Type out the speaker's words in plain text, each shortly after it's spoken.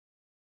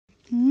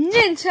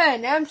Ninja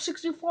and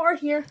M64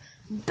 here,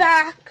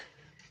 back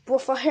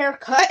with a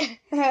haircut.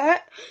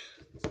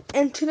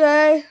 And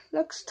today,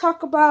 let's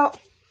talk about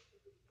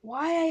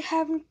why I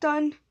haven't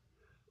done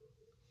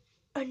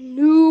a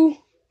new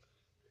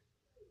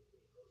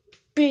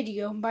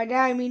video. By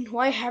that I mean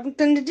why I haven't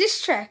done the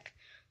diss track.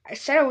 I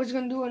said I was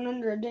going to do it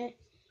under a day.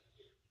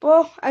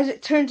 Well, as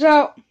it turns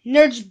out,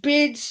 Nerds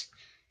Bids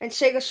and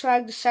Sega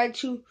Swag decided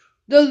to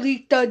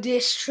delete the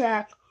diss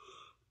track.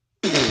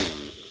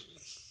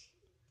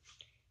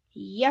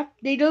 Yep,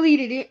 they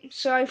deleted it,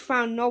 so I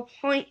found no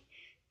point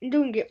in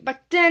doing it.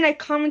 But then I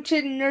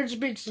commented in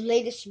Nerdsbit's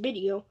latest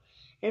video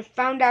and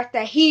found out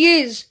that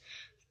he is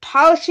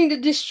polishing the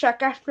diss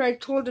track after I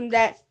told him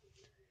that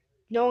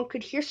no one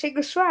could hear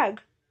Sega Swag.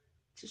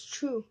 This is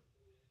true.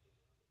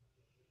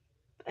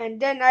 And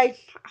then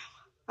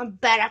I'm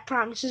bad at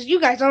promises. You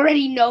guys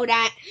already know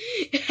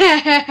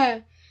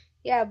that.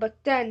 Yeah,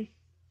 but then,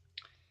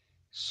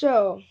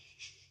 so,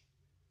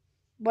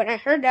 when I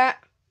heard that,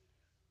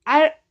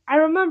 I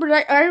remembered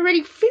I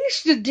already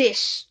finished the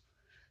diss.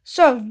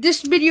 So, if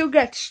this video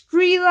gets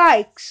 3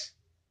 likes,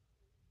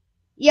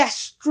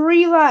 yes,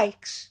 3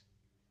 likes,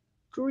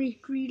 3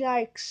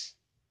 likes,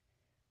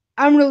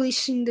 I'm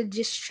releasing the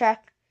diss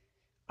track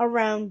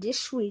around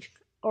this week,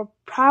 or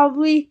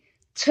probably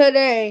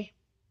today.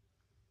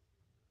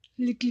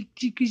 Little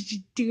chickens,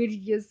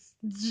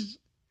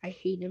 I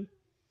hate him.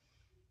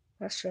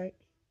 That's right.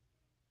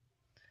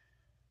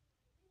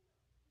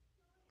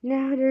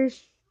 Now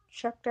there's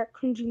check that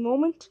cringy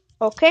moment.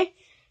 Okay,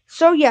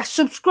 so yeah,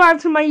 subscribe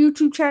to my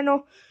YouTube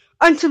channel.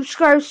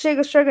 Unsubscribe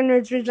Sega Swag and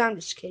Nerds. I'm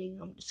just kidding.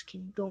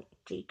 Don't,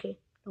 JK.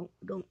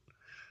 Don't.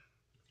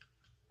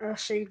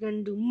 So you're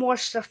gonna do more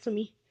stuff to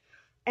me.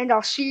 And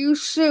I'll see you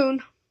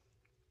soon.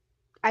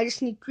 I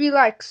just need 3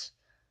 likes.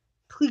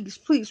 Please.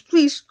 3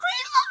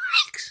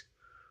 likes!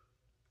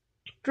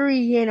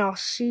 3, and I'll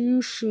see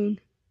you soon.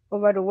 Oh,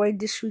 by the way,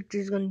 this week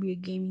there's gonna be a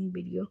gaming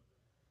video.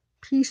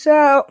 Peace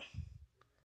out.